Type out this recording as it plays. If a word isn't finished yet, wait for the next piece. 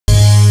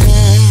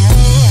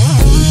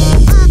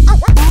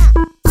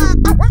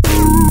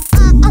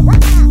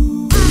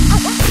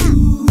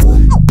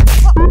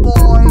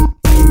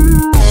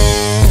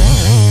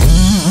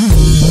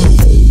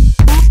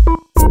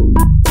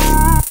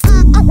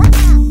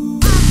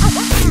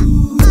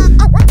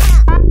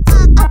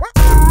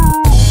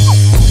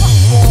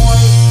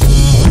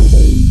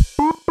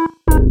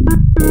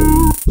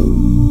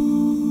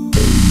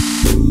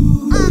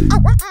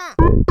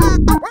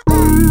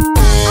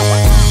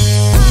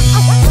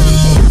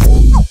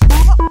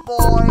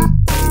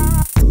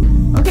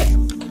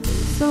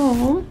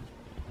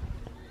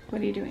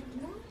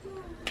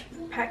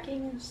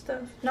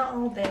stuff. Not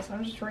all this.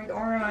 I'm just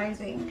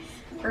reorganizing.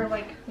 Or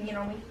like, you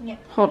know, yeah.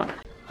 Hold on.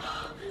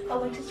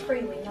 Alexis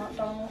Freely, not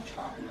Donald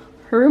Trump.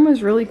 Her room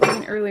was really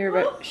clean earlier,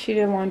 but she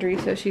did laundry,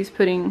 so she's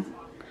putting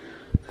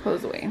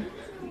clothes away.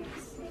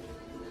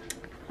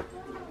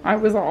 I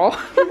was all.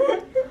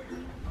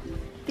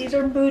 These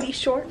are booty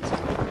shorts.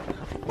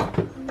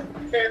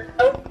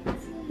 Oh.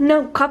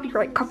 No,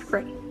 copyright,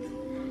 copyright.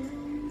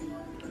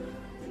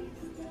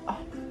 Oh.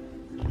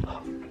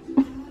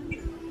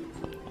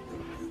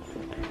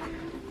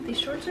 These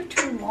shorts are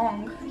too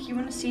long. You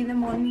want to see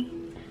them on me?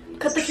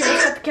 Cut the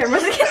cameras, cut the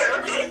cameras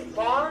again.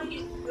 Long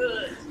is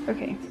good.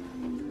 Okay.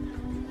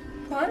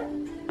 What?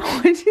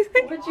 What'd you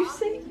say? What'd you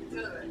say?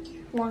 Good.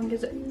 Long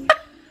is it?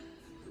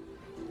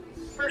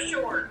 For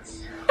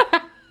shorts.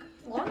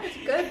 Long is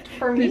good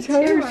for me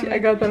Tell too. her I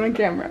got that on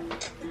camera.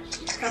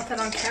 Got that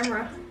on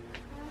camera.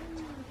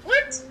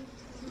 What?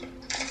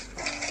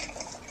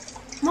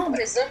 Mom.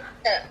 What is that?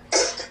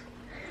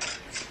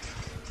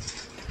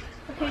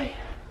 Okay.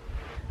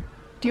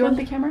 Do you want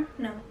the camera?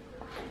 No.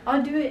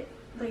 I'll do it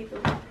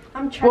later.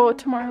 I'm trying. Well,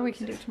 tomorrow we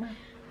can do it tomorrow.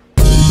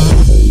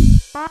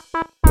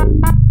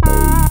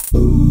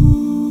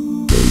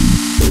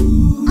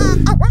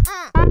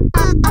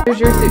 There's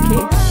your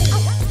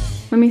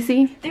suitcase. Let me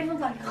see. They were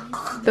like.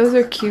 Those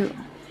are cute.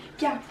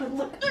 Yeah, but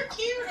look. They're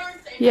cute,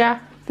 aren't they? Yeah,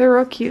 they're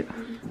real cute.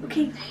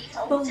 Okay,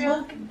 but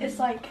look, it's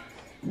like.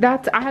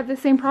 I had the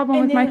same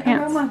problem with my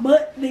pants. Around my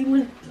butt, they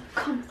would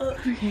come up.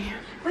 Okay.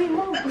 Wait,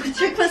 Mom,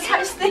 check what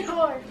size they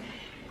are.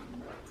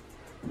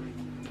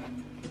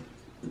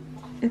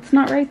 It's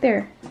not right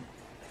there.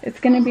 It's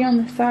gonna be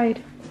on the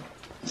side.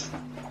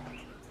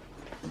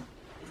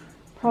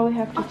 Probably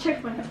have I'll to.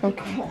 check my.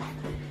 Okay.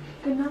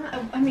 Good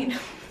night. I mean,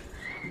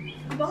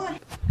 goodbye.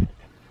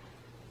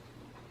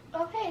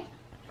 Oh, hey.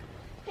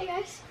 Hey,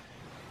 guys.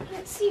 I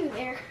didn't see you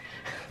there.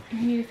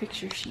 You need to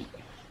fix your sheet.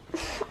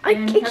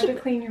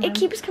 It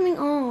keeps coming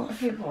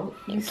off. Okay, well,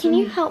 Can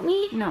you help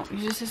me? No,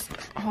 you just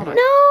hold on.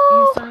 No!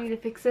 You still need to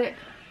fix it,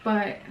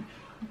 but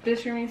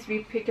this room needs to be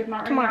picked up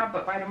not right Tomorrow. now,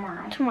 but by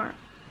tomorrow. Tomorrow.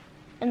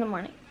 In the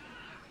morning.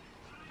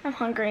 I'm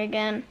hungry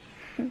again.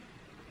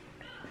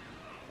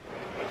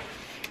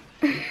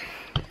 Get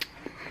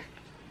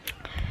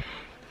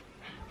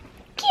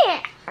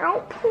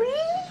out,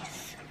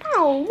 please.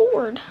 Oh,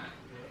 Lord.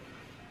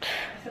 I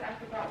said I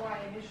forgot why I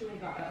initially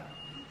got up.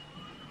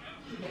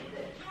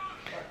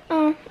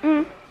 Oh,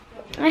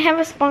 I have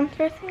a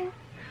sponsor thing.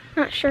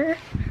 Not sure.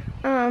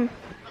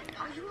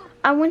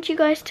 I want you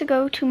guys to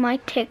go to my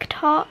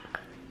TikTok.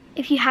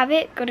 If you have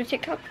it, go to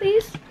TikTok,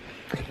 please.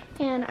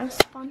 And I'm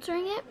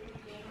sponsoring it.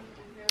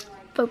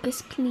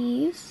 Focus,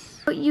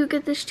 please. But you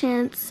get this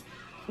chance.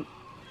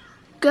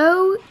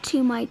 Go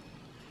to my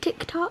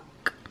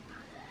TikTok.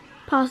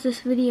 Pause this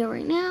video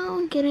right now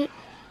and get it.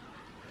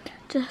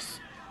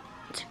 Just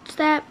search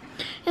that.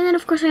 And then,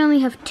 of course, I only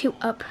have 2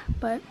 up,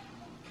 but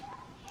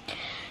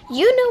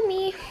you know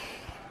me.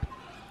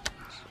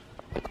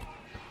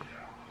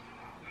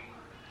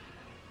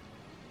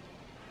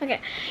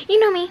 Okay, you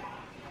know me.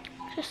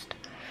 Just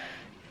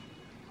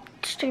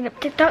straight up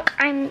TikTok.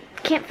 I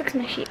can't fix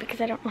my sheet because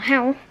I don't know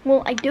how.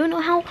 Well, I do know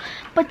how,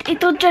 but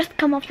it'll just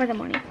come off by the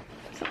morning.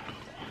 So,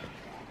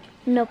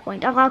 no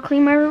point. I'll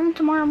clean my room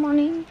tomorrow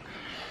morning.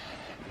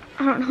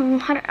 I don't know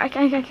how to, I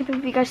can't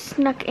believe you guys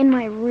snuck in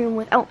my room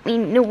without me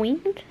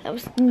knowing. That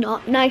was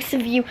not nice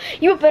of you.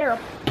 You better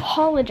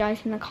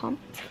apologize in the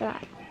comments for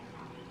that.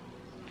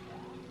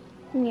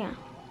 Yeah.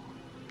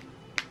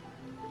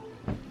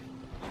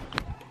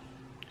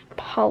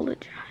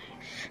 Apologize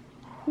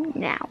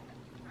now.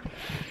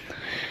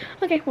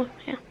 Okay, well,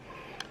 yeah.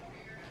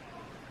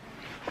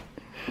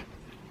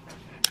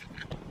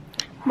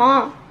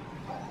 Mom.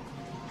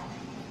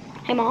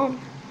 Hey, Mom.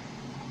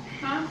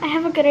 Huh? I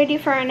have a good idea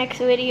for our next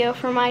video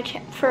for my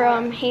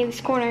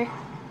Haley's Corner.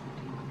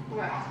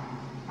 What?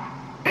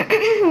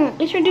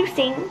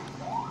 Introducing.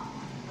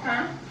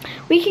 Huh?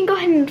 We can go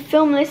ahead and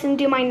film this and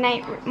do my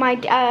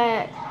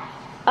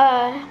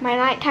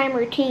nighttime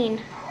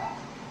routine.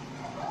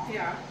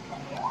 Yeah.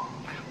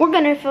 We're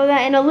gonna fill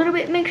that in a little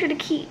bit. Make sure to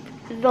keep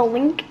the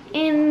link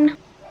in.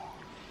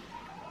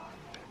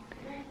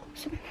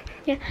 So,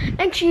 yeah,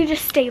 make sure you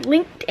just stay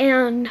linked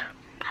and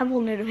have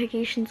all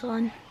notifications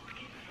on.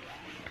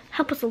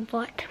 Help us a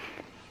lot.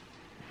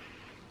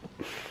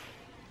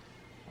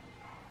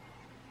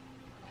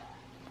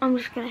 I'm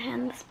just gonna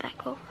hand this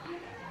back over.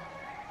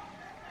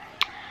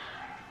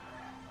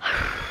 I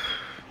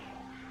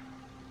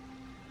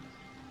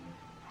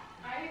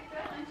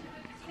fell into the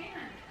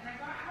sand and I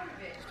got out of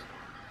it.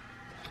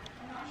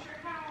 I'm not sure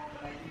how,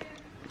 but I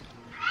did.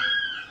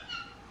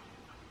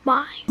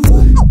 Bye.